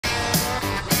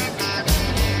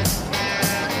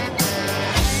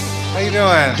you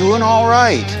doing? Doing all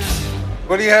right.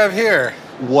 What do you have here?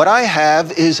 What I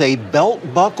have is a belt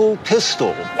buckle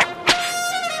pistol.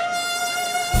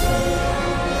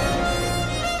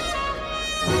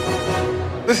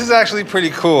 This is actually pretty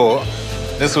cool.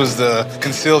 This was the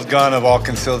concealed gun of all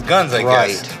concealed guns, I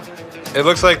guess. It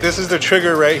looks like this is the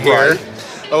trigger right here. Right.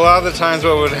 A lot of the times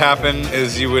what would happen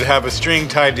is you would have a string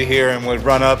tied to here and would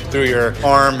run up through your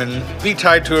arm and be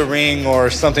tied to a ring or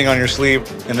something on your sleeve.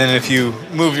 And then if you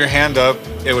move your hand up,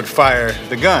 it would fire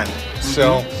the gun.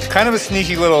 So kind of a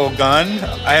sneaky little gun.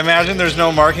 I imagine there's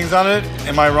no markings on it.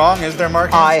 Am I wrong? Is there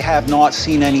markings? I have not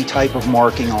seen any type of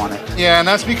marking on it. Yeah, and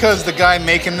that's because the guy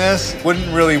making this wouldn't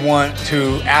really want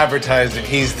to advertise that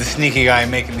he's the sneaky guy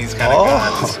making these kind of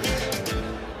guns.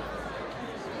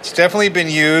 It's definitely been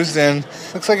used and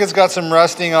looks like it's got some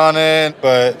rusting on it,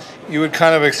 but you would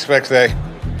kind of expect that.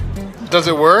 Does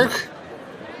it work?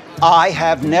 I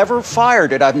have never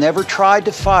fired it. I've never tried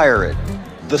to fire it.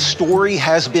 The story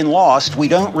has been lost. We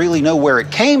don't really know where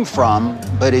it came from,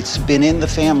 but it's been in the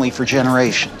family for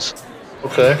generations.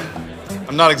 Okay.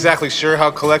 I'm not exactly sure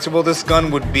how collectible this gun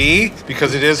would be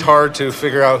because it is hard to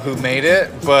figure out who made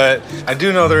it, but I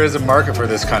do know there is a market for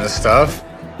this kind of stuff.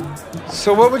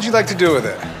 So what would you like to do with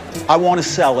it? I want to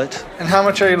sell it. And how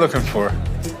much are you looking for?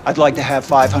 I'd like to have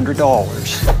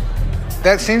 $500.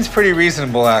 That seems pretty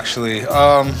reasonable, actually.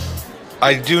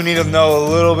 I do need to know a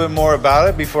little bit more about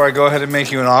it before I go ahead and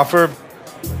make you an offer.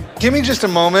 Give me just a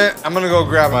moment. I'm gonna go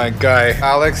grab my guy,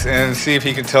 Alex, and see if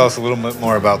he can tell us a little bit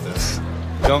more about this.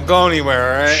 Don't go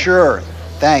anywhere, all right? Sure,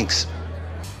 thanks.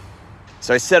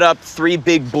 So I set up 3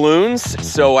 big balloons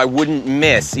so I wouldn't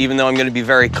miss, even though I'm gonna be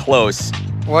very close.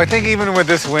 Well, I think even with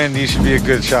this wind, you should be a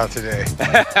good shot today.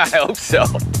 I hope so.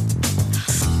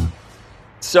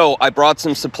 So I brought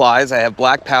some supplies. I have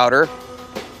black powder.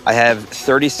 I have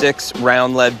 36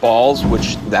 round lead balls,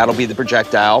 which that'll be the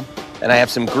projectile. And I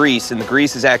have some grease, and the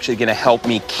grease is actually gonna help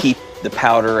me keep the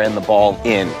powder and the ball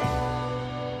in.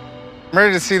 I'm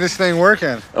ready to see this thing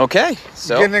working. Okay,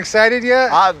 so. You getting excited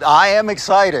yet? I am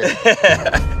excited.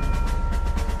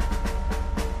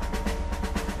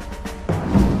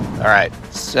 All right,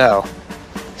 so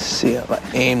let's see if I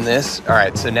aim this. All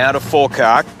right, so now to full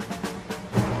cock.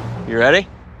 You ready?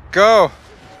 Go.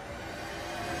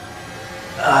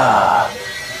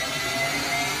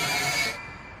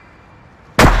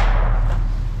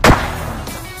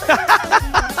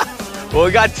 Well,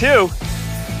 we got 2.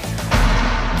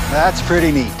 That's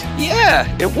pretty neat. Yeah,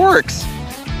 it works.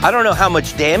 I don't know how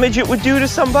much damage it would do to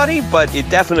somebody, but it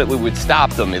definitely would stop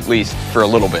them, at least for a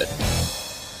little bit.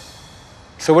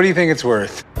 So what do you think it's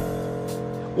worth?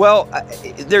 Well,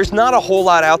 there's not a whole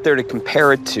lot out there to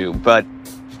compare it to, but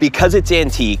because it's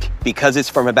antique, because it's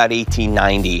from about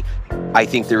 1890, I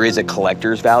think there is a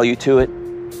collector's value to it.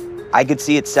 I could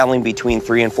see it selling between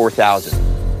 $3,000 and $4,000.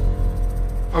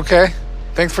 Okay.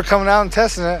 Thanks for coming out and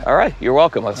testing it. All right, you're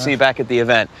welcome. I'll see you back at the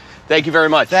event. Thank you very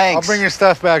much. Thanks. I'll bring your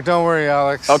stuff back. Don't worry,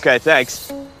 Alex. Okay,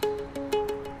 thanks. All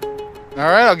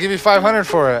right, I'll give you $500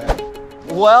 for it.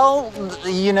 Well,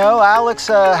 you know, Alex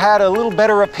had a little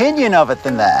better opinion of it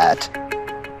than that.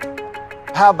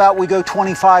 How about we go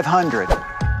 $2,500?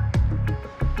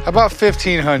 How about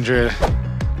 $1,500?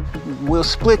 We'll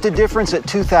split the difference at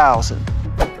 $2,000.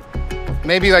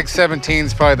 Maybe like 17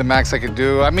 is probably the max I could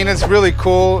do. I mean, it's really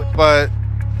cool, but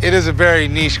it is a very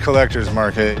niche collector's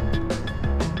market.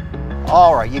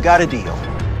 All right, you got a deal.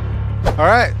 All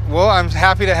right, well, I'm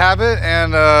happy to have it,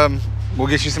 and we'll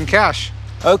get you some cash.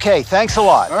 Okay, thanks a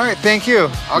lot. All right, thank you.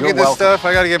 I'll You're get this welcome. stuff.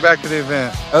 I got to get back to the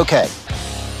event. Okay.